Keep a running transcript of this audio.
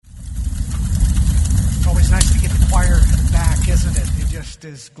Nice to get the choir back, isn't it? It just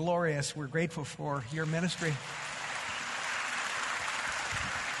is glorious. We're grateful for your ministry.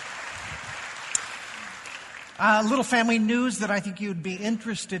 Little family news that I think you'd be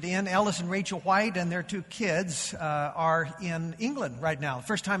interested in. Ellis and Rachel White and their two kids are in England right now.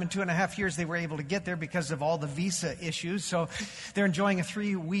 First time in 2.5 years they were able to get there because of all the visa issues. So they're enjoying a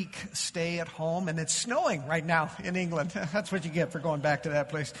 3-week stay at home, and it's snowing right now in England. That's what you get for going back to that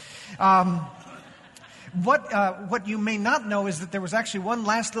place. What you may not know is that there was actually one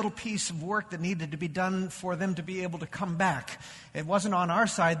last little piece of work that needed to be done for them to be able to come back. It wasn't on our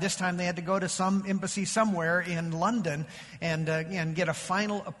side. This time they had to go to some embassy somewhere in London and get a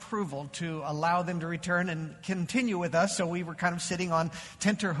final approval to allow them to return and continue with us. So we were kind of sitting on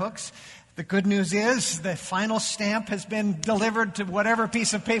tenterhooks. The good news is the final stamp has been delivered to whatever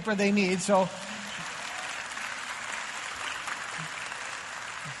piece of paper they need. So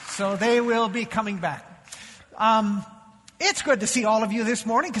they will be coming back. It's good to see all of you this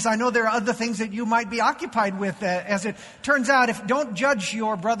morning because I know there are other things that you might be occupied with. As it turns out, don't judge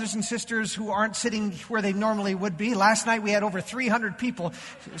your brothers and sisters who aren't sitting where they normally would be. Last night we had over 300 people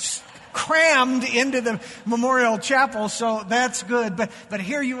crammed into the Memorial Chapel, so that's good. But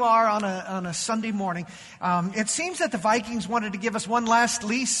here you are on a Sunday morning. It seems that the Vikings wanted to give us one last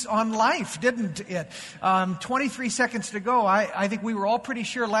lease on life, didn't it? 23 seconds to go. I think we were all pretty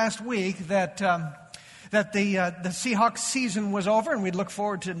sure last week that the Seahawks season was over and we'd look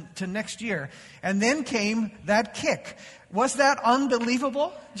forward to next year. And then came that kick. Was that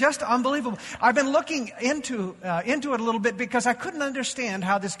unbelievable? Just unbelievable. I've been looking into it a little bit because I couldn't understand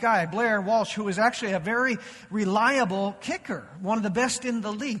how this guy, Blair Walsh, who is actually a very reliable kicker, one of the best in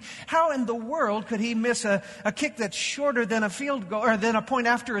the league, how in the world could he miss a kick that's shorter than a field goal or than a point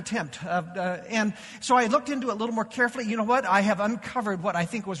after attempt? And so I looked into it a little more carefully. You know what? I have uncovered what I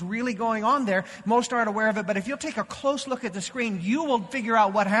think was really going on there. Most aren't aware of it, but if you'll take a close look at the screen, you will figure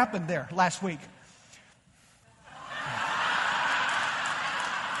out what happened there last week.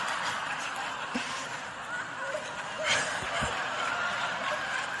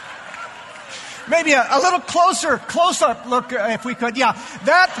 Maybe a little close-up look if we could. Yeah,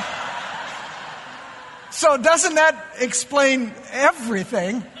 so doesn't that explain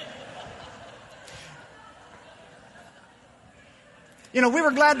everything? You know, we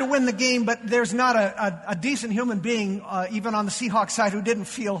were glad to win the game, but there's not a decent human being, even on the Seahawks side, who didn't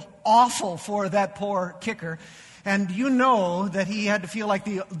feel awful for that poor kicker. And you know that he had to feel like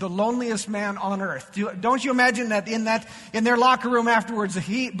the loneliest man on earth. Don't you imagine that in their locker room afterwards,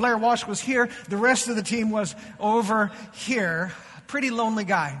 Blair Walsh was here, the rest of the team was over here. Pretty lonely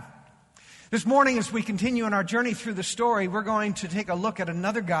guy. This morning, as we continue on our journey through the story, we're going to take a look at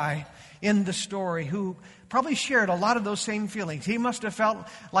another guy in the story who probably shared a lot of those same feelings. He must have felt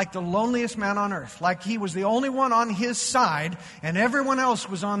like the loneliest man on earth, like he was the only one on his side and everyone else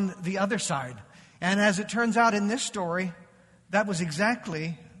was on the other side. And as it turns out in this story, that was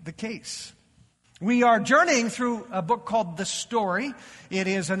exactly the case. We are journeying through a book called The Story. It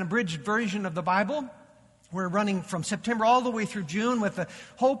is an abridged version of the Bible. We're running from September all the way through June with the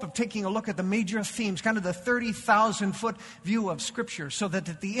hope of taking a look at the major themes, kind of the 30,000-foot view of Scripture, so that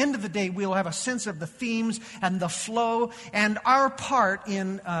at the end of the day, we'll have a sense of the themes and the flow and our part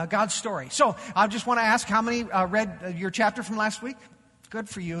in God's story. So I just want to ask, how many read your chapter from last week? Good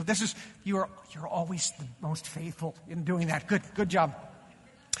for you. You're always the most faithful in doing that. Good job.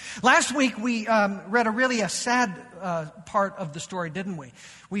 Last week we read a sad part of the story, didn't we?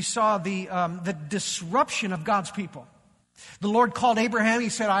 We saw the disruption of God's people. The Lord called Abraham. He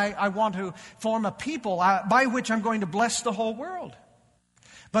said, I want to form a people by which I'm going to bless the whole world.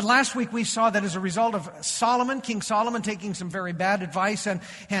 But last week we saw that as a result of King Solomon taking some very bad advice and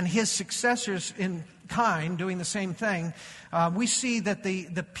his successors in kind doing the same thing, we see that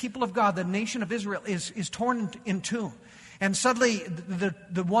the people of God, the nation of Israel, is torn in two. And suddenly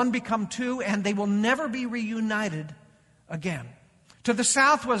the one become two, and they will never be reunited again. To the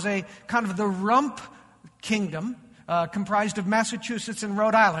south was a kind of the rump kingdom, comprised of Massachusetts and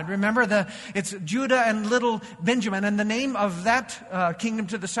Rhode Island. Remember, it's Judah and little Benjamin, and the name of that kingdom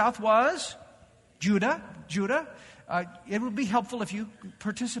to the south was Judah. It would be helpful if you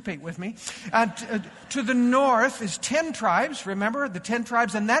participate with me. To the north is 10 tribes. Remember, the 10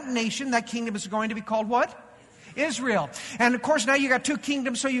 tribes, and that nation, that kingdom is going to be called what? Israel. And of course, now you got two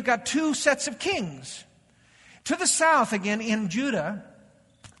kingdoms, so you got two sets of kings. To the south, again, in Judah,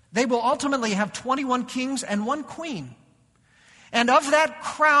 they will ultimately have 21 kings and one queen. And of that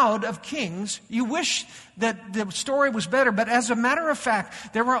crowd of kings, you wish that the story was better, but as a matter of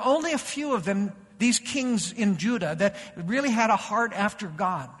fact, there were only a few of them, these kings in Judah, that really had a heart after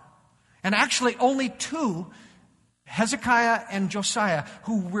God. And actually only two, Hezekiah and Josiah,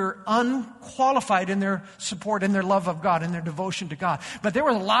 who were unqualified in their support and their love of God and their devotion to God. But there were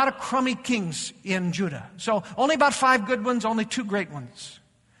a lot of crummy kings in Judah. So only about 5 good ones, only 2 great ones.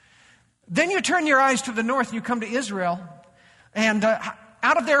 Then you turn your eyes to the north and you come to Israel. And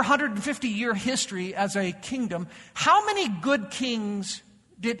out of their 150-year history as a kingdom, how many good kings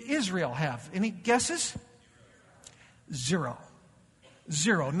did Israel have? Any guesses? 0.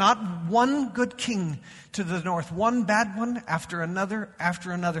 Not one good king to the north. One bad one after another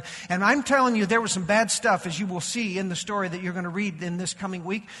after another. And I'm telling you, there was some bad stuff, as you will see in the story that you're going to read in this coming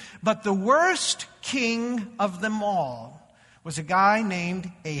week. But the worst king of them all was a guy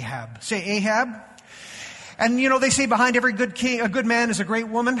named Ahab. Say Ahab. And you know, they say behind every good king, a good man is a great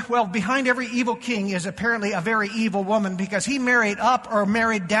woman. Well, behind every evil king is apparently a very evil woman, because he married up or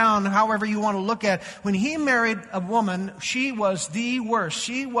married down, however you want to look at it. When he married a woman, she was the worst.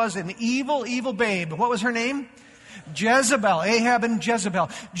 She was an evil, evil babe. What was her name? Jezebel. Ahab and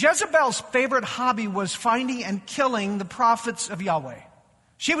Jezebel. Jezebel's favorite hobby was finding and killing the prophets of Yahweh.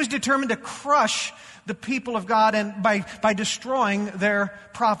 She was determined to crush the people of God and by destroying their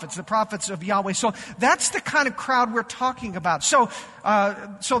prophets, the prophets of Yahweh. So that's the kind of crowd we're talking about. So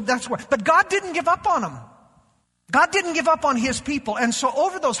that's what. But God didn't give up on them. God didn't give up on His people. And so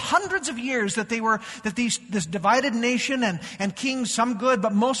over those hundreds of years this divided nation and kings, some good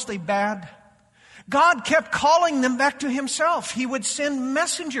but mostly bad, God kept calling them back to Himself. He would send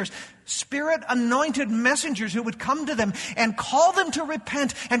messengers, Spirit-anointed messengers who would come to them and call them to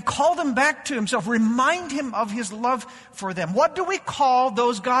repent and call them back to Himself, remind Him of His love for them. What do we call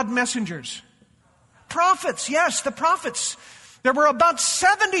those God messengers? Prophets. Yes, the prophets. There were about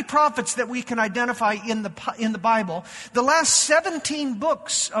 70 prophets that we can identify in the Bible. The last 17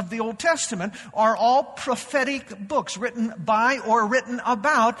 books of the Old Testament are all prophetic books written by or written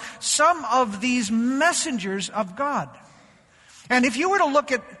about some of these messengers of God. And if you were to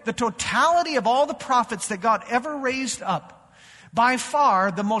look at the totality of all the prophets that God ever raised up, by far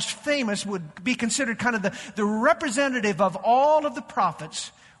the most famous would be considered kind of the representative of all of the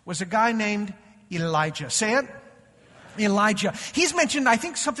prophets was a guy named Elijah. Say it. Elijah. He's mentioned, I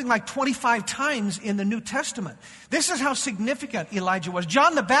think, something like 25 times in the New Testament. This is how significant Elijah was.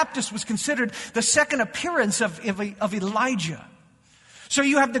 John the Baptist was considered the second appearance of Elijah. So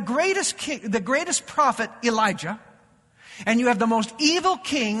you have the greatest prophet, Elijah, and you have the most evil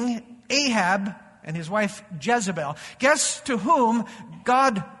king, Ahab, and his wife, Jezebel. Guess to whom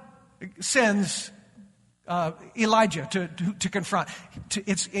God sends Elijah to confront?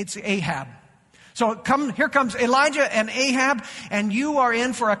 It's Ahab. So here comes Elijah and Ahab, and you are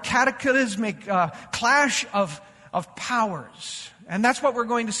in for a cataclysmic clash of powers. And that's what we're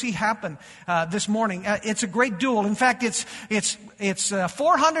going to see happen this morning. It's a great duel. In fact, it's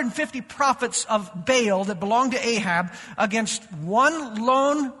 450 prophets of Baal that belong to Ahab against one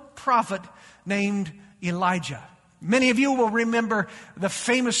lone prophet named Elijah. Many of you will remember the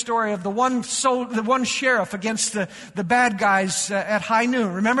famous story of the one sheriff against the bad guys at high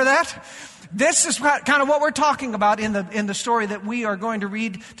noon. Remember that? This is kind of what we're talking about in the story that we are going to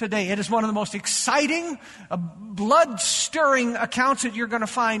read today. It is one of the most exciting, blood-stirring accounts that you're going to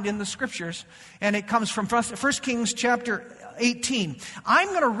find in the Scriptures. And it comes from 1 Kings chapter 18. I'm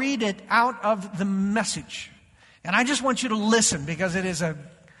going to read it out of the Message. And I just want you to listen, because it is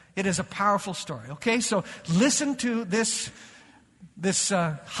a powerful story. Okay, so listen to this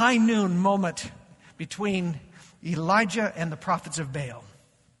high noon moment between Elijah and the prophets of Baal.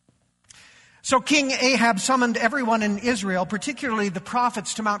 So King Ahab summoned everyone in Israel, particularly the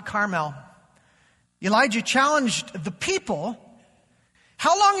prophets, to Mount Carmel. Elijah challenged the people,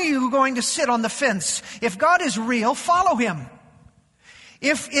 "How long are you going to sit on the fence? If God is real, follow Him.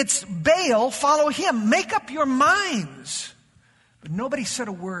 If it's Baal, follow him. Make up your minds." But nobody said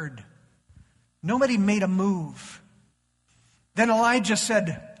a word. Nobody made a move. Then Elijah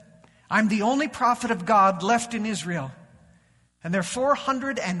said, "I'm the only prophet of God left in Israel, and there are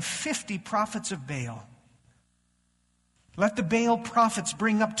 450 prophets of Baal. Let the Baal prophets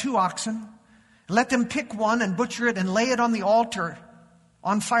bring up 2 oxen. Let them pick one and butcher it and lay it on the altar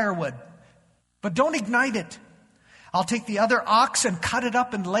on firewood. But don't ignite it. I'll take the other ox and cut it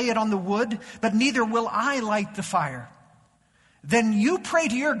up and lay it on the wood, but neither will I light the fire. Then you pray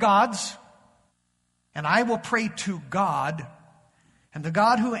to your gods, and I will pray to God, and the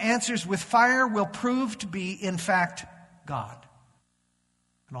God who answers with fire will prove to be, in fact, God."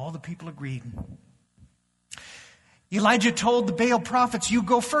 And all the people agreed. Elijah told the Baal prophets, "You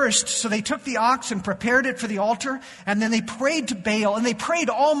go first." So they took the ox and prepared it for the altar, and then they prayed to Baal, and they prayed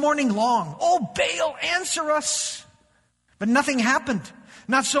all morning long. "Oh, Baal, answer us." But nothing happened.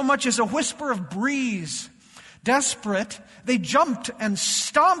 not so much as a whisper of breeze. Desperate, they jumped and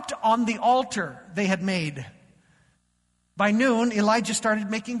stomped on the altar they had made. By noon, Elijah started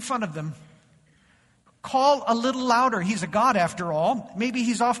making fun of them. Call a little louder. He's a god after all. Maybe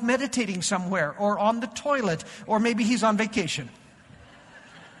he's off meditating somewhere or on the toilet, or maybe he's on vacation.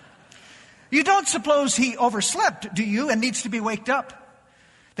 You don't suppose he overslept, do you, and needs to be waked up?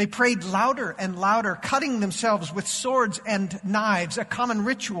 They prayed louder and louder, cutting themselves with swords and knives, a common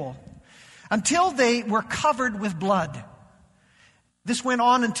ritual, until they were covered with blood. This went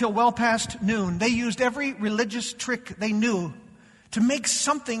on until well past noon. They used every religious trick they knew to make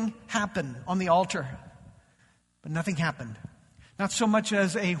something happen on the altar. But nothing happened. Not so much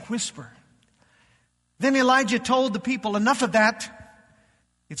as a whisper. Then Elijah told the people, enough of that.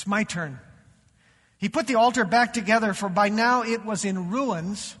 It's my turn. He put the altar back together, for by now it was in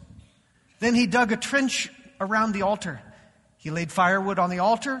ruins. Then he dug a trench around the altar. He laid firewood on the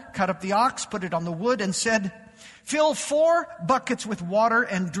altar, cut up the ox, put it on the wood, and said, fill 4 buckets with water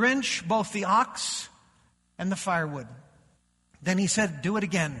and drench both the ox and the firewood. Then he said, do it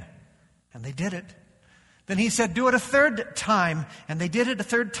again. And they did it. Then he said, do it a 3rd time. And they did it a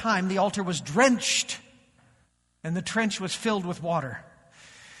 3rd time. The altar was drenched, and the trench was filled with water.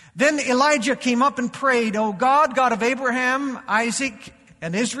 Then Elijah came up and prayed, O God, God of Abraham, Isaac,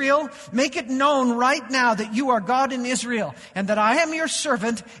 and Israel, make it known right now that you are God in Israel, and that I am your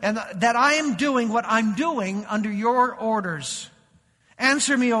servant, and that I am doing what I'm doing under your orders.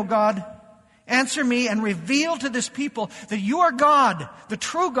 Answer me, O God. Answer me and reveal to this people that you are God, the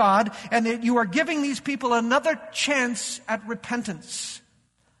true God, and that you are giving these people another chance at repentance.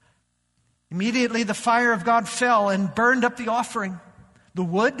 Immediately the fire of God fell and burned up the offering, the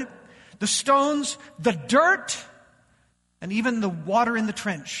wood, the stones, the dirt, and even the water in the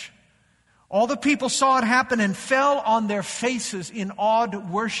trench. All the people saw it happen and fell on their faces in awed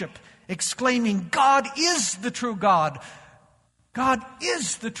worship, exclaiming, God is the true God. God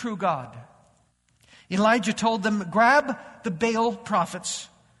is the true God. Elijah told them, grab the Baal prophets.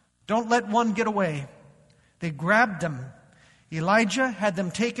 Don't let one get away. They grabbed them. Elijah had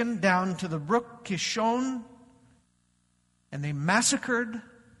them taken down to the brook Kishon, and they massacred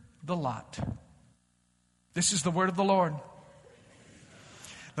the lot. This is the word of the Lord.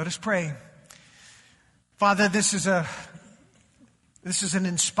 Let us pray. Father, this is an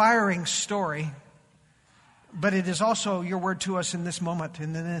inspiring story, but it is also your word to us in this moment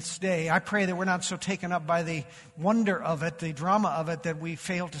and in this day. I pray that we're not so taken up by the wonder of it, the drama of it, that we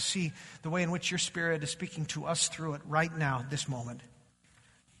fail to see the way in which your Spirit is speaking to us through it right now, this moment.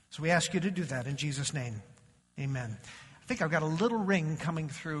 So we ask you to do that in Jesus' name. Amen. I think I've got a little ring coming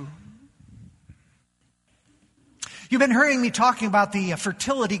through. You've been hearing me talking about the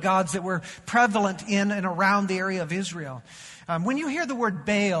fertility gods that were prevalent in and around the area of Israel. When you hear the word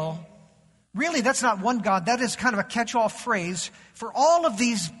Baal, really that's not one god. That is kind of a catch-all phrase for all of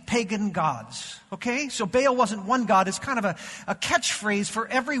these pagan gods. Okay? So Baal wasn't one god. It's kind of a catchphrase for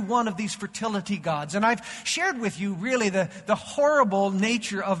every one of these fertility gods. And I've shared with you really the horrible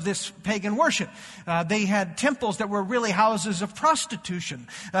nature of this pagan worship. They had temples that were really houses of prostitution.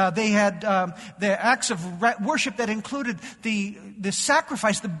 They had the acts of worship that included the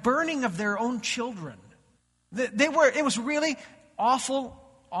sacrifice, the burning of their own children. It was really awful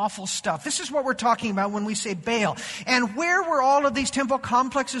stuff. This is what we're talking about when we say Baal. And where were all of these temple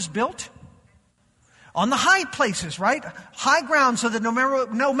complexes built? On the high places, right? High ground, so that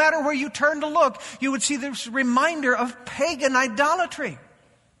no matter where you turn to look, you would see this reminder of pagan idolatry.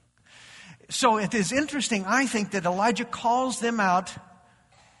 So it is interesting, I think, that Elijah calls them out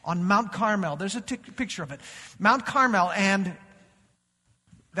on Mount Carmel. There's a picture of it. Mount Carmel, and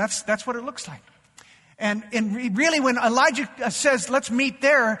that's what it looks like. And really, when Elijah says, let's meet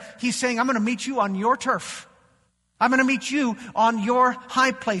there, he's saying, I'm going to meet you on your turf. I'm going to meet you on your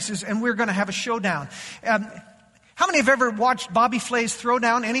high places, and we're going to have a showdown. How many have ever watched Bobby Flay's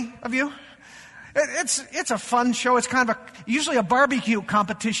Throwdown? Any of you? It's a fun show. It's kind of usually a barbecue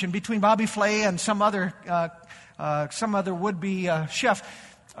competition between Bobby Flay and some other would-be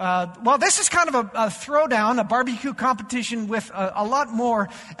chef. Well, this is kind of a throwdown, a barbecue competition with a lot more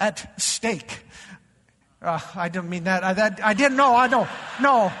at stake. I didn't mean that. I didn't know. I don't.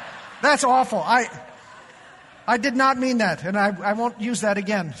 No, that's awful. I did not mean that, and I won't use that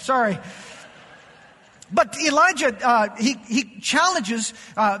again. Sorry. But Elijah, he challenges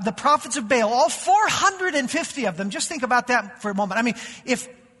the prophets of Baal, all 450 of them. Just think about that for a moment. I mean, if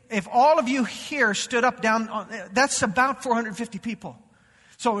all of you here stood up down, that's about 450 people.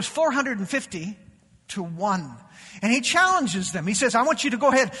 So it was 450 to 1. And he challenges them. He says, I want you to go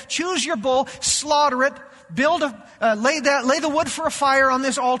ahead, choose your bull, slaughter it, lay the wood for a fire on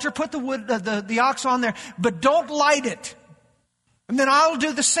this altar, put the ox on there, but don't light it. And then I'll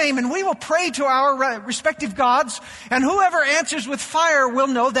do the same, and we will pray to our respective gods, and whoever answers with fire will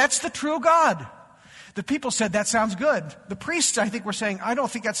know that's the true God. The people said, that sounds good. The priests, I think, were saying, I don't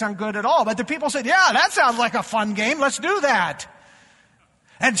think that sounds good at all. But the people said, yeah, that sounds like a fun game. Let's do that.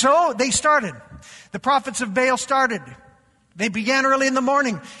 And so they started. The prophets of Baal started. They began early in the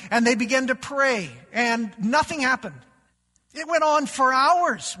morning, and they began to pray, and nothing happened. It went on for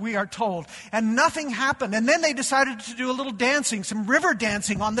hours, we are told, and nothing happened. And then they decided to do a little dancing, some river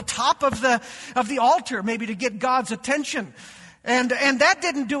dancing on the top of the altar, maybe to get God's attention. And that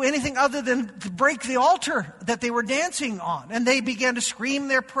didn't do anything other than to break the altar that they were dancing on. And they began to scream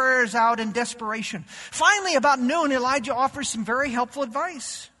their prayers out in desperation. Finally, about noon, Elijah offers some very helpful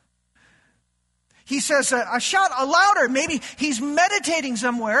advice. He says, shout louder. Maybe he's meditating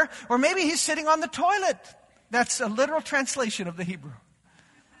somewhere, or maybe he's sitting on the toilet. That's a literal translation of the Hebrew.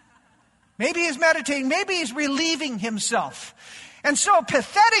 Maybe he's meditating. Maybe he's relieving himself. And so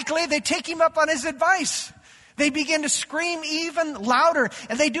pathetically, they take him up on his advice. They begin to scream even louder.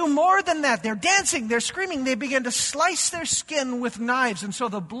 And they do more than that. They're dancing. They're screaming. They begin to slice their skin with knives. And so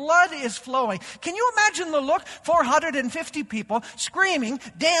the blood is flowing. Can you imagine the look? 450 people screaming,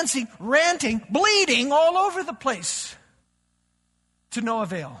 dancing, ranting, bleeding all over the place. To no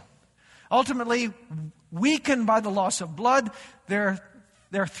avail. Ultimately, weakened by the loss of blood, their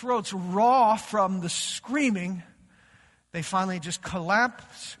throats raw from the screaming, they finally just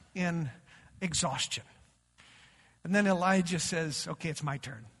collapse in exhaustion. And then Elijah says, okay, it's my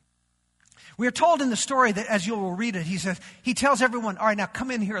turn. We are told in the story that, as you will read it, he tells everyone, all right, now come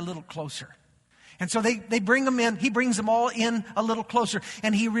in here a little closer. And so they bring them in. He brings them all in a little closer.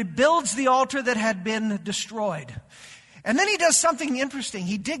 And he rebuilds the altar that had been destroyed. And then he does something interesting.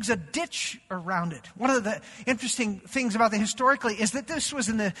 He digs a ditch around it. One of the interesting things about it historically is that this was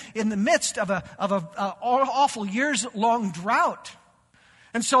in the midst of a awful years-long drought.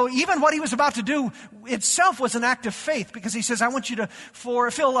 And so even what he was about to do itself was an act of faith, because he says, I want you to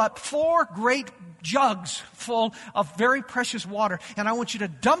fill up 4 great jugs full of very precious water, and I want you to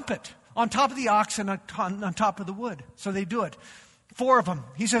dump it on top of the ox and on top of the wood. So they do it. 4 of them.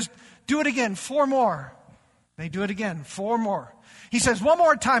 He says, do it again, 4 more. They do it again, 4 more. He says, one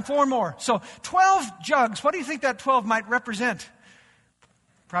more time, 4 more. So 12 jugs. What do you think that 12 might represent?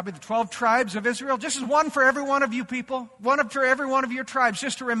 Probably the 12 tribes of Israel. Just as one for every one of you people. One for every one of your tribes,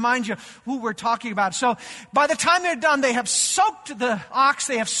 just to remind you who we're talking about. So by the time they're done, they have soaked the ox,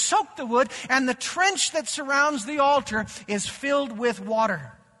 they have soaked the wood, and the trench that surrounds the altar is filled with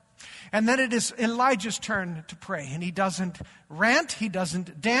water. And then it is Elijah's turn to pray. And he doesn't rant, he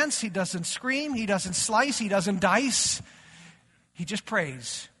doesn't dance, he doesn't scream, he doesn't slice, he doesn't dice. He just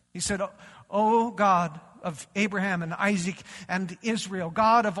prays. He said, "Oh God of Abraham and Isaac and Israel,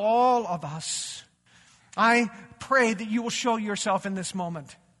 God of all of us, I pray that you will show yourself in this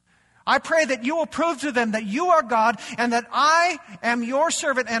moment. I pray that you will prove to them that you are God and that I am your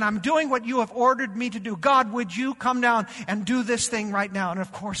servant and I'm doing what you have ordered me to do. God, would you come down and do this thing right now?" And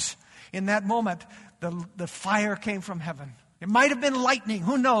of course, in that moment, the fire came from heaven. It might have been lightning,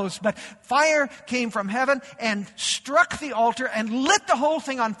 who knows, but fire came from heaven and struck the altar and lit the whole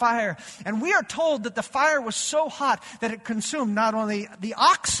thing on fire. And we are told that the fire was so hot that it consumed not only the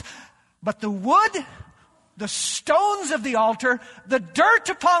ox, but the wood, the stones of the altar, the dirt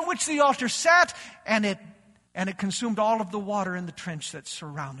upon which the altar sat, and it consumed all of the water in the trench that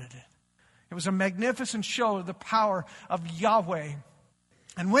surrounded it. It was a magnificent show of the power of Yahweh.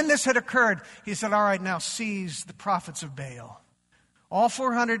 And when this had occurred, he said, all right, now seize the prophets of Baal. All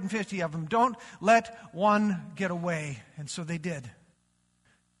 450 of them. Don't let one get away. And so they did.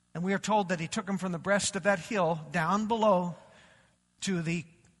 And we are told that he took them from the breast of that hill down below to the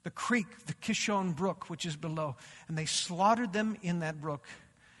creek, the Kishon Brook, which is below. And they slaughtered them in that brook.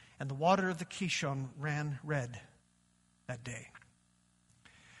 And the water of the Kishon ran red that day.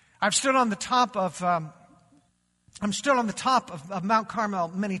 I've stood on the top of Mount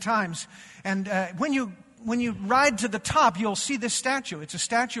Carmel many times, and when you ride to the top, you'll see this statue. It's a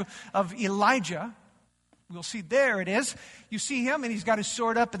statue of Elijah. We'll see, there it is. You see him, and he's got his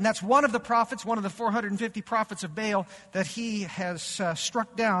sword up, and that's one of the prophets, one of the 450 prophets of Baal that he has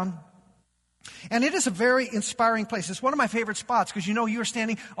struck down. And it is a very inspiring place. It's one of my favorite spots, because you're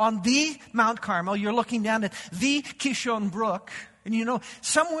standing on the Mount Carmel. You're looking down at the Kishon Brook. And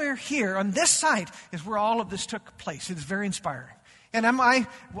somewhere here on this site is where all of this took place. It's very inspiring. And I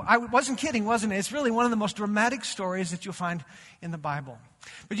wasn't kidding, wasn't it? It's really one of the most dramatic stories that you'll find in the Bible.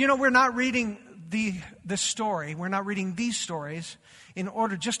 But we're not reading this story. We're not reading these stories in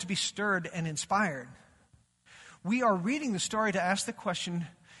order just to be stirred and inspired. We are reading the story to ask the question,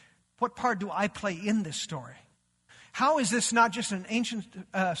 what part do I play in this story? How is this not just an ancient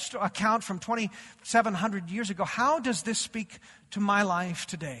account from 2,700 years ago? How does this speak to my life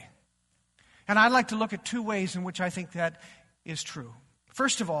today? And I'd like to look at two ways in which I think that is true.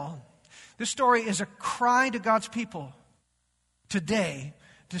 First of all, this story is a cry to God's people today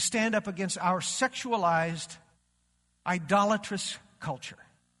to stand up against our sexualized, idolatrous culture.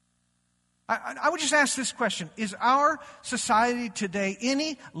 I would just ask this question. Is our society today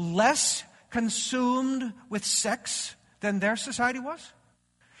any less consumed with sex than their society was?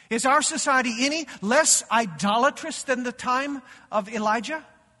 Is our society any less idolatrous than the time of Elijah?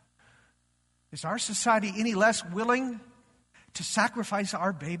 Is our society any less willing to sacrifice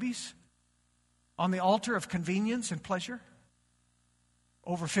our babies on the altar of convenience and pleasure?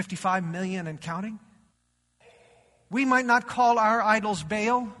 Over 55 million and counting. We might not call our idols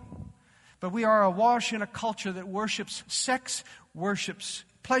Baal, but we are awash in a culture that worships sex, worships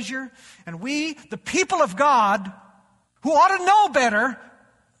pleasure, and we, the people of God, who ought to know better,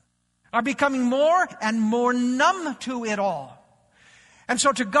 are becoming more and more numb to it all. And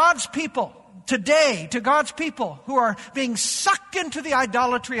so to God's people today, to God's people who are being sucked into the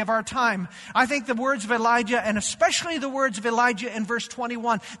idolatry of our time, I think the words of Elijah, and especially the words of Elijah in verse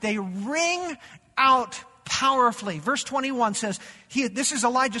 21, they ring out powerfully. Verse 21 says, this is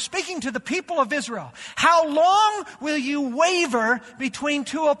Elijah speaking to the people of Israel. How long will you waver between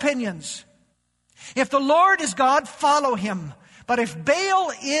two opinions? If the Lord is God, follow him. But if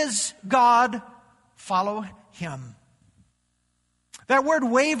Baal is God, follow him. That word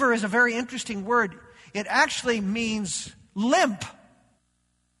waver is a very interesting word. It actually means limp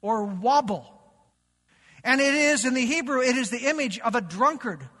or wobble. And it is, in the Hebrew, it is the image of a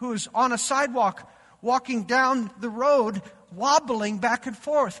drunkard who is on a sidewalk walking down the road, wobbling back and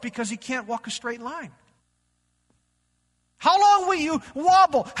forth because he can't walk a straight line. How long will you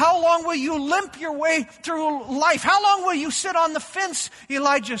wobble? How long will you limp your way through life? How long will you sit on the fence?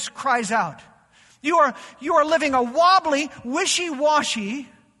 Elijah cries out. You are living a wobbly, wishy-washy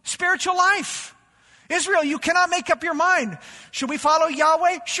spiritual life. Israel, you cannot make up your mind. Should we follow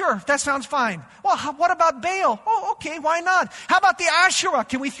Yahweh? Sure, that sounds fine. Well, what about Baal? Oh, okay, why not? How about the Asherah?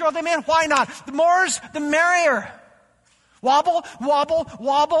 Can we throw them in? Why not? The more, the merrier. Wobble, wobble,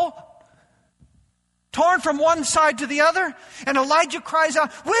 wobble. Torn from one side to the other. And Elijah cries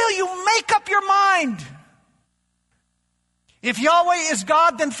out, will you make up your mind? If Yahweh is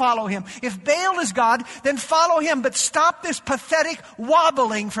God, then follow him. If Baal is God, then follow him. But stop this pathetic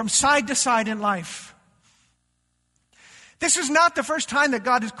wobbling from side to side in life. This is not the first time that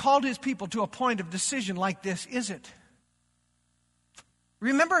God has called his people to a point of decision like this, is it?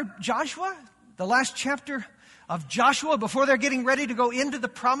 Remember Joshua, the last chapter of Joshua, before they're getting ready to go into the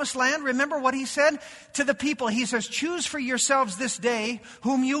promised land? Remember what he said to the people? He says, choose for yourselves this day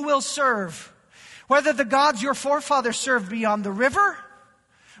whom you will serve. Whether the gods your forefathers served beyond the river,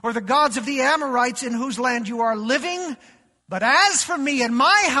 or the gods of the Amorites in whose land you are living. But as for me and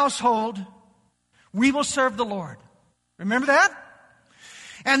my household, we will serve the Lord. Remember that?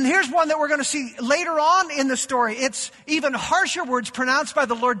 And here's one that we're going to see later on in the story. It's even harsher words pronounced by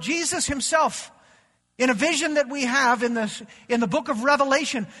the Lord Jesus himself. In a vision that we have in the book of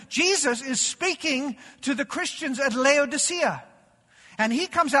Revelation, Jesus is speaking to the Christians at Laodicea. And he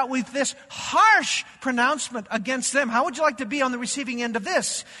comes out with this harsh pronouncement against them. How would you like to be on the receiving end of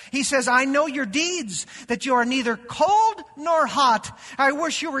this? He says, I know your deeds, that you are neither cold nor hot. I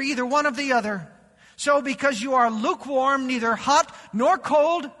wish you were either one of the other. So because you are lukewarm, neither hot nor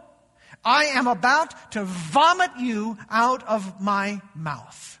cold, I am about to vomit you out of my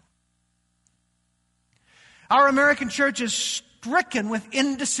mouth. Our American church is stricken with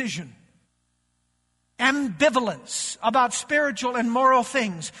indecision, ambivalence about spiritual and moral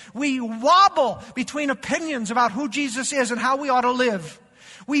things. We wobble between opinions about who Jesus is and how we ought to live.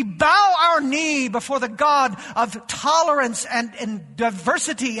 We bow our knee before the God of tolerance and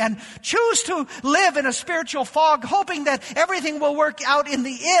diversity and choose to live in a spiritual fog, hoping that everything will work out in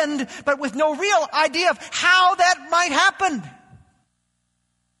the end, but with no real idea of how that might happen.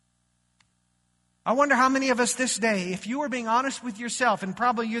 I wonder how many of us this day, if you were being honest with yourself, and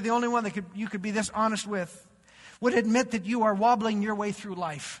probably you're the only one that you could be this honest with, would admit that you are wobbling your way through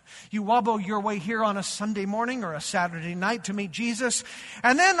life. You wobble your way here on a Sunday morning or a Saturday night to meet Jesus.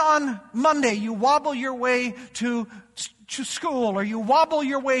 And then on Monday, you wobble your way to to school, or you wobble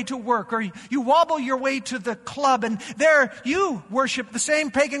your way to work, or you wobble your way to the club, and there you worship the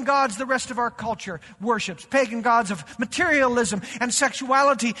same pagan gods the rest of our culture worships. Pagan gods of materialism and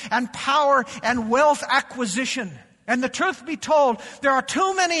sexuality and power and wealth acquisition. And the truth be told, there are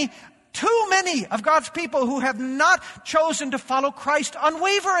too many of God's people who have not chosen to follow Christ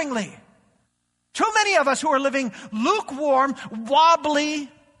unwaveringly. Too many of us who are living lukewarm, wobbly,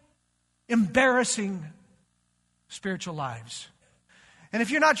 embarrassing spiritual lives. And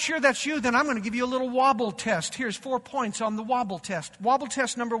if you're not sure that's you, then I'm going to give you a little wobble test. Here's 4 points on the wobble test. Wobble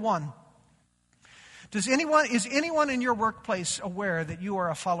test number 1. Is anyone in your workplace aware that you are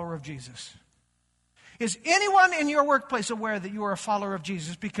a follower of Jesus? Is anyone in your workplace aware that you are a follower of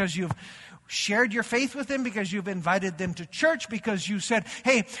Jesus because you've shared your faith with them, because you've invited them to church, because you said,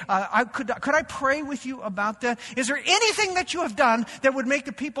 hey, could I pray with you about that? Is there anything that you have done that would make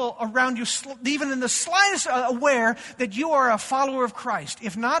the people around you, even in the slightest, aware that you are a follower of Christ?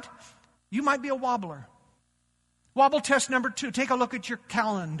 If not, you might be a wobbler. Wobble test number 2. Take a look at your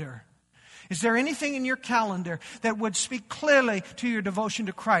calendar. Is there anything in your calendar that would speak clearly to your devotion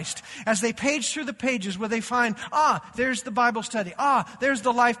to Christ? As they page through the pages, where they find, there's the Bible study. There's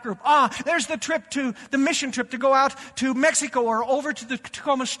the life group. There's the mission trip to go out to Mexico or over to the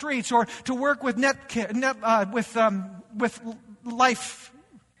Tacoma streets, or to work with with life.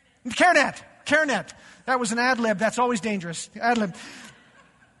 CareNet. That was an ad lib. That's always dangerous. Ad lib.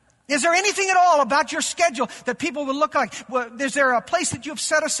 Is there anything at all about your schedule that people will look like? Well, is there a place that you have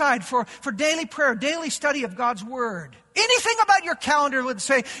set aside for daily prayer, daily study of God's Word? Anything about your calendar would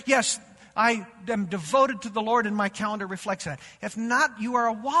say, yes, I am devoted to the Lord, and my calendar reflects that. If not, you are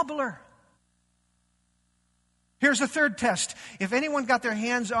a wobbler. Here's the third test. If anyone got their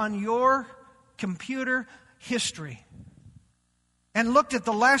hands on your computer history and looked at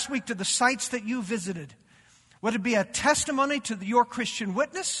the last week to the sites that you visited, would it be a testimony to your Christian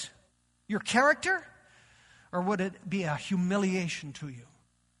witness, your character, or would it be a humiliation to you?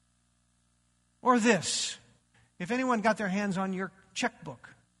 Or this, if anyone got their hands on your checkbook,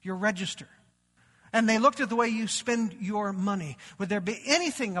 your register, and they looked at the way you spend your money, would there be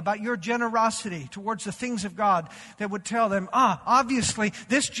anything about your generosity towards the things of God that would tell them, obviously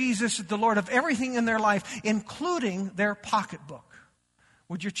this Jesus is the Lord of everything in their life, including their pocketbook?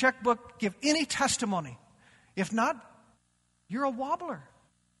 Would your checkbook give any testimony? If not, you're a wobbler.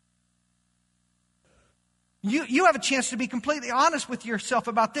 You have a chance to be completely honest with yourself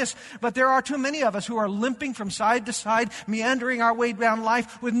about this, but there are too many of us who are limping from side to side, meandering our way down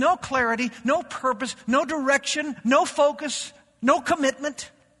life with no clarity, no purpose, no direction, no focus, no commitment.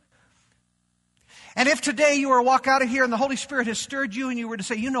 And if today you were to walk out of here and the Holy Spirit has stirred you and you were to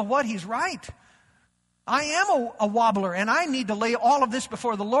say, you know what, He's right. I am a wobbler, and I need to lay all of this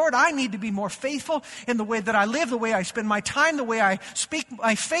before the Lord. I need to be more faithful in the way that I live, the way I spend my time, the way I speak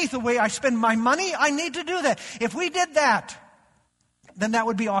my faith, the way I spend my money. I need to do that. If we did that, then that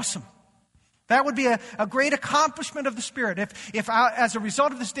would be awesome. That would be a great accomplishment of the Spirit. If as a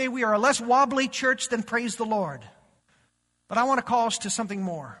result of this day we are a less wobbly church, then praise the Lord. But I want to call us to something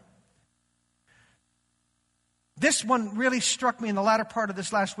more. This one really struck me in the latter part of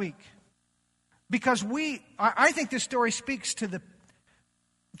this last week. Because I think this story speaks to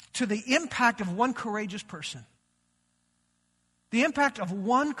the impact of one courageous person. The impact of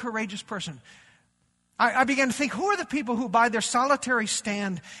one courageous person. I began to think, who are the people who by their solitary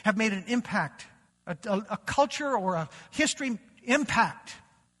stand have made an impact, a culture or a history impact?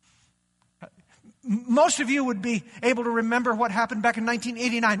 Most of you would be able to remember what happened back in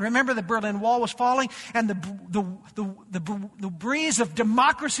 1989. Remember the Berlin Wall was falling, and the breeze of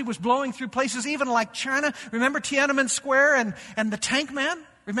democracy was blowing through places even like China. Remember Tiananmen Square and the Tank Man?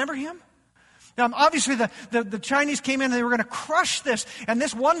 Remember him? Obviously, the Chinese came in and they were going to crush this. And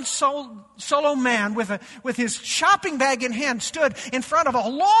this one solo man with his shopping bag in hand stood in front of a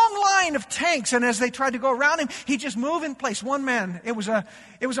long line of tanks. And as they tried to go around him, he just moved in place. One man. It was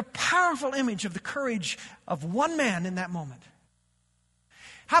a powerful image of the courage of one man in that moment.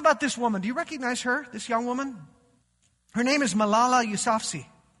 How about this woman? Do you recognize her, this young woman? Her name is Malala Yousafzai.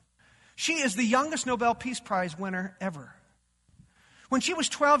 She is the youngest Nobel Peace Prize winner ever. When she was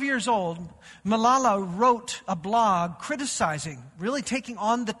 12 years old, Malala wrote a blog criticizing, really taking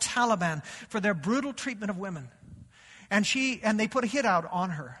on the Taliban for their brutal treatment of women. And they put a hit out on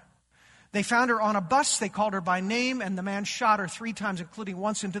her. They found her on a bus, they called her by name, and the man shot her 3 times, including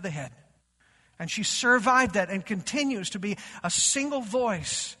once into the head. And she survived that and continues to be a single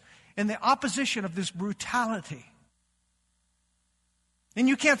voice in the opposition of this brutality. And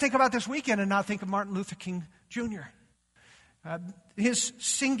you can't think about this weekend and not think of Martin Luther King Jr., his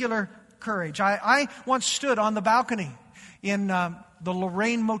singular courage. I once stood on the balcony in the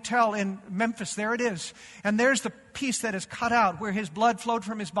Lorraine Motel in Memphis. There it is. And there's the piece that is cut out where his blood flowed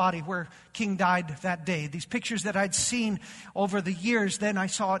from his body, where King died that day. These pictures that I'd seen over the years, then I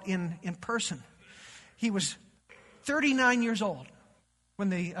saw it in person. He was 39 years old when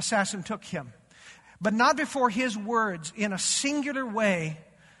the assassin took him. But not before his words, in a singular way,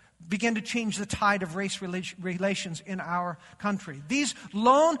 began to change the tide of race relations in our country. These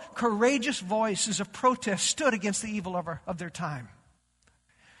lone, courageous voices of protest stood against the evil of their time.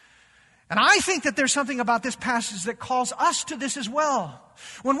 And I think that there's something about this passage that calls us to this as well.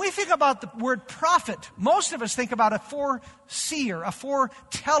 When we think about the word prophet, most of us think about a foreseer, a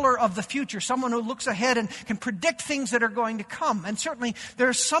foreteller of the future, someone who looks ahead and can predict things that are going to come. And certainly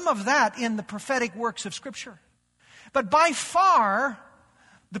there's some of that in the prophetic works of Scripture. But by far,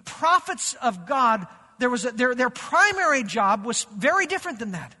 the prophets of God, their primary job was very different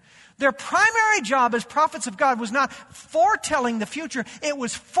than that. Their primary job as prophets of God was not foretelling the future. It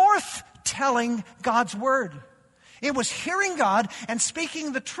was forthtelling God's word. It was hearing God and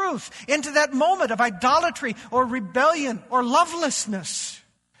speaking the truth into that moment of idolatry or rebellion or lovelessness.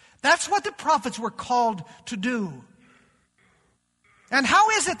 That's what the prophets were called to do. And how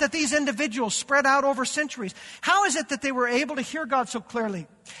is it that these individuals spread out over centuries? How is it that they were able to hear God so clearly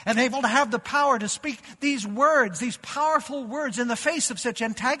and able to have the power to speak these words, these powerful words in the face of such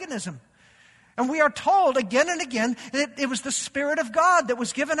antagonism? And we are told again and again that it was the Spirit of God that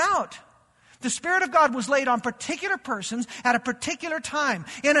was given out. The Spirit of God was laid on particular persons at a particular time.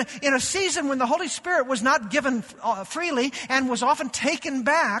 In a season when the Holy Spirit was not given freely and was often taken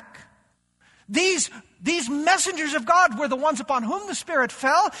back, these messengers of God were the ones upon whom the Spirit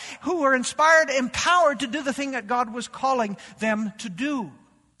fell, who were inspired, empowered to do the thing that God was calling them to do.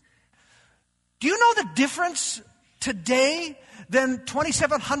 Do you know the difference today than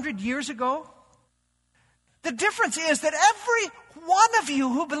 2,700 years ago? The difference is that every one of you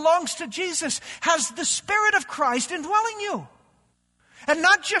who belongs to Jesus has the Spirit of Christ indwelling you. And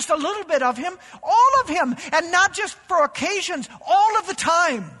not just a little bit of Him, all of Him. And not just for occasions, all of the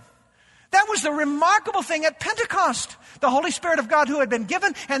time. That was the remarkable thing at Pentecost. The Holy Spirit of God who had been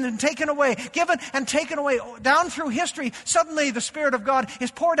given and then taken away, given and taken away. Down through history, suddenly the Spirit of God is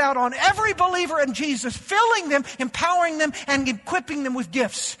poured out on every believer in Jesus, filling them, empowering them, and equipping them with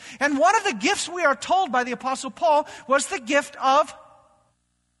gifts. And one of the gifts we are told by the Apostle Paul was the gift of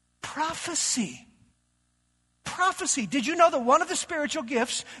prophecy. Prophecy. Did you know that one of the spiritual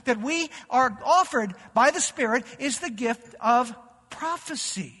gifts that we are offered by the Spirit is the gift of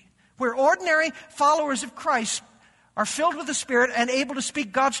prophecy? Where ordinary followers of Christ are filled with the Spirit and able to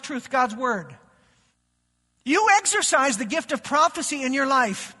speak God's truth, God's word. You exercise the gift of prophecy in your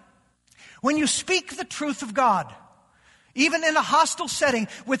life when you speak the truth of God, even in a hostile setting,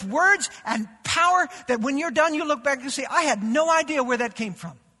 with words and power that when you're done, you look back and say, I had no idea where that came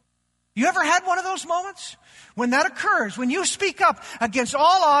from. You ever had one of those moments? When that occurs, when you speak up against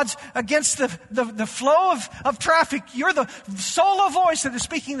all odds, against the flow of traffic, you're the solo voice that is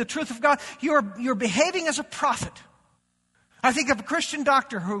speaking the truth of God. You're behaving as a prophet. I think of a Christian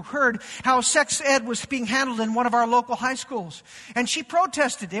doctor who heard how sex ed was being handled in one of our local high schools. And she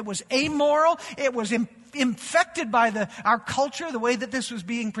protested. It was amoral. It was infected by our culture, the way that this was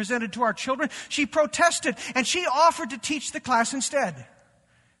being presented to our children. She protested, and she offered to teach the class instead.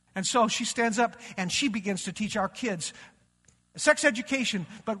 And so she stands up and she begins to teach our kids sex education,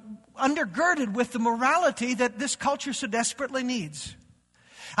 but undergirded with the morality that this culture so desperately needs.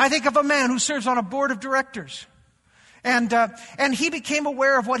 I think of a man who serves on a board of directors. And he became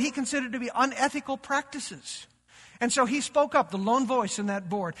aware of what he considered to be unethical practices. And so he spoke up, the lone voice in that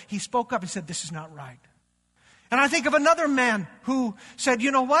board. He spoke up and said, this is not right. And I think of another man who said,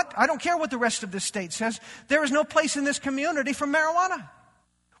 you know what? I don't care what the rest of this state says. There is no place in this community for marijuana.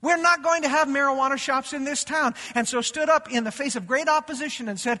 We're not going to have marijuana shops in this town. And so stood up in the face of great opposition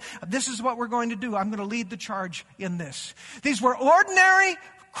and said, this is what we're going to do. I'm going to lead the charge in this. These were ordinary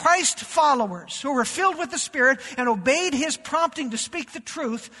Christ followers who were filled with the Spirit and obeyed His prompting to speak the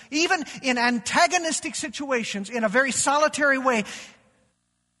truth, even in antagonistic situations, in a very solitary way.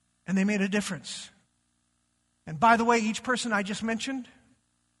 And they made a difference. And by the way, each person I just mentioned,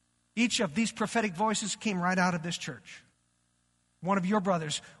 each of these prophetic voices came right out of this church. One of your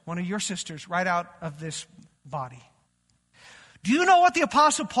brothers, one of your sisters, right out of this body. Do you know what the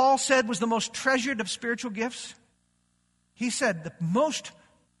Apostle Paul said was the most treasured of spiritual gifts? He said the most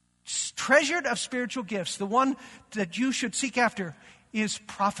treasured of spiritual gifts, the one that you should seek after, is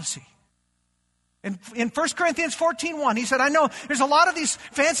prophecy. In 1 Corinthians 14:1, he said, I know there's a lot of these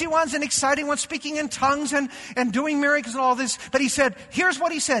fancy ones and exciting ones, speaking in tongues and doing miracles and all this. But he said, here's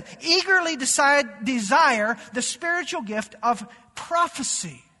what he said, eagerly desire the spiritual gift of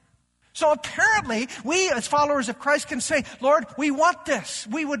prophecy. So apparently, we as followers of Christ can say, Lord, we want this.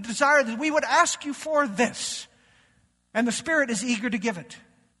 We would desire this. We would ask you for this. And the Spirit is eager to give it.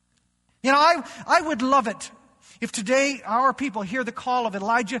 You know, I would love it if today our people hear the call of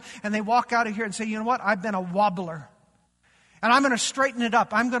Elijah and they walk out of here and say, you know what, I've been a wobbler. And I'm going to straighten it up.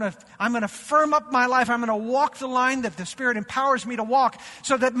 I'm going to firm up my life. I'm going to walk the line that the Spirit empowers me to walk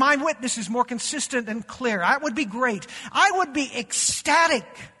so that my witness is more consistent and clear. That would be great. I would be ecstatic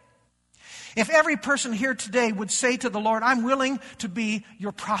if every person here today would say to the Lord, I'm willing to be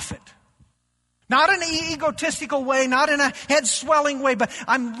your prophet. Not in an egotistical way, not in a head-swelling way, but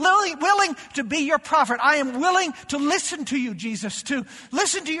I'm willing to be your prophet. I am willing to listen to you, Jesus, to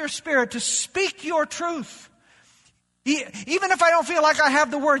listen to your Spirit, to speak your truth. Even if I don't feel like I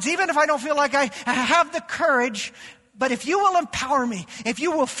have the words, even if I don't feel like I have the courage, but if you will empower me, if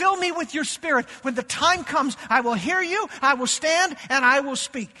you will fill me with your Spirit, when the time comes, I will hear you, I will stand, and I will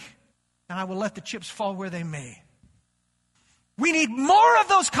speak. And I will let the chips fall where they may. We need more of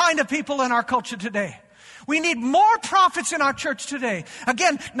those kind of people in our culture today. We need more prophets in our church today.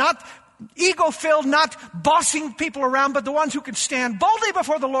 Again, not ego-filled, not bossing people around, but the ones who can stand boldly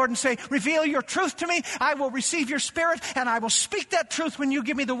before the Lord and say, reveal your truth to me. I will receive your Spirit, and I will speak that truth when you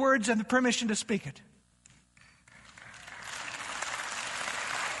give me the words and the permission to speak it.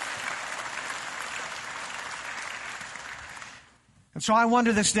 And so I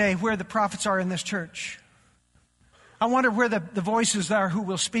wonder this day where the prophets are in this church. I wonder where the voices are who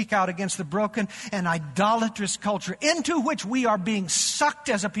will speak out against the broken and idolatrous culture into which we are being sucked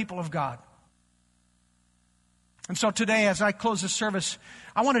as a people of God. And so today, as I close this service,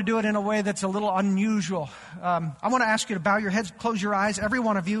 I want to do it in a way that's a little unusual. I want to ask you to bow your heads, close your eyes, every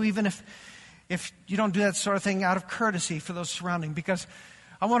one of you, even if you don't do that sort of thing out of courtesy for those surrounding, because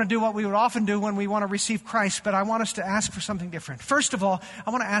I want to do what we would often do when we want to receive Christ, but I want us to ask for something different. First of all,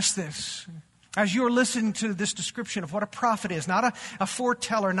 I want to ask this. As you're listening to this description of what a prophet is, not a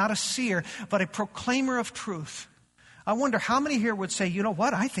foreteller, not a seer, but a proclaimer of truth, I wonder how many here would say, you know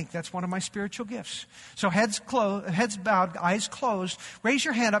what, I think that's one of my spiritual gifts. So heads bowed, eyes closed, raise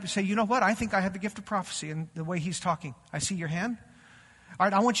your hand up and say, you know what, I think I have the gift of prophecy in the way he's talking. I see your hand. All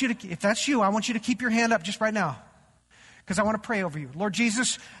right, I want you to, if that's you, I want you to keep your hand up just right now, because I want to pray over you. Lord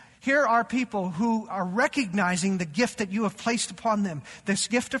Jesus, here are people who are recognizing the gift that you have placed upon them, this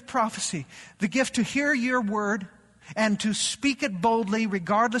gift of prophecy, the gift to hear your word and to speak it boldly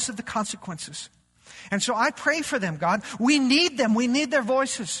regardless of the consequences. And so I pray for them, God. We need them. We need their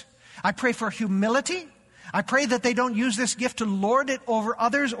voices. I pray for humility. I pray that they don't use this gift to lord it over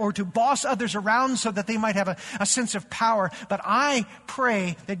others or to boss others around so that they might have a sense of power. But I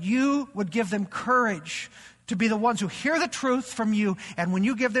pray that you would give them courage to be the ones who hear the truth from you, and when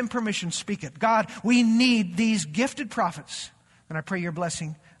you give them permission, speak it. God, we need these gifted prophets, and I pray your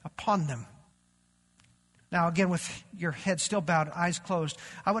blessing upon them. Now, again, with your head still bowed, eyes closed,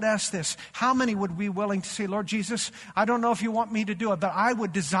 I would ask this. How many would be willing to say, Lord Jesus, I don't know if you want me to do it, but I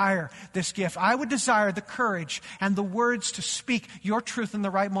would desire this gift. I would desire the courage and the words to speak your truth in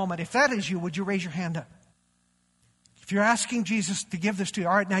the right moment. If that is you, would you raise your hand up? If you're asking Jesus to give this to you,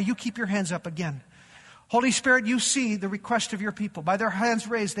 all right, now you keep your hands up again. Holy Spirit, you see the request of your people. By their hands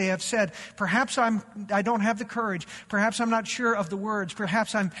raised, they have said, perhaps I don't have the courage. Perhaps I'm not sure of the words.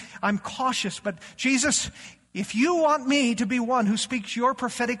 Perhaps I'm cautious. But Jesus, if you want me to be one who speaks your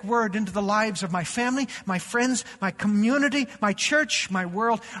prophetic word into the lives of my family, my friends, my community, my church, my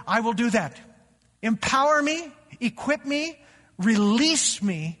world, I will do that. Empower me, equip me, release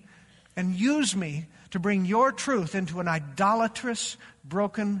me, and use me to bring your truth into an idolatrous,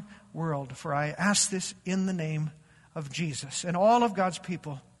 broken world. For I ask this in the name of Jesus. And all of God's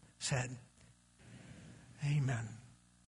people said, Amen.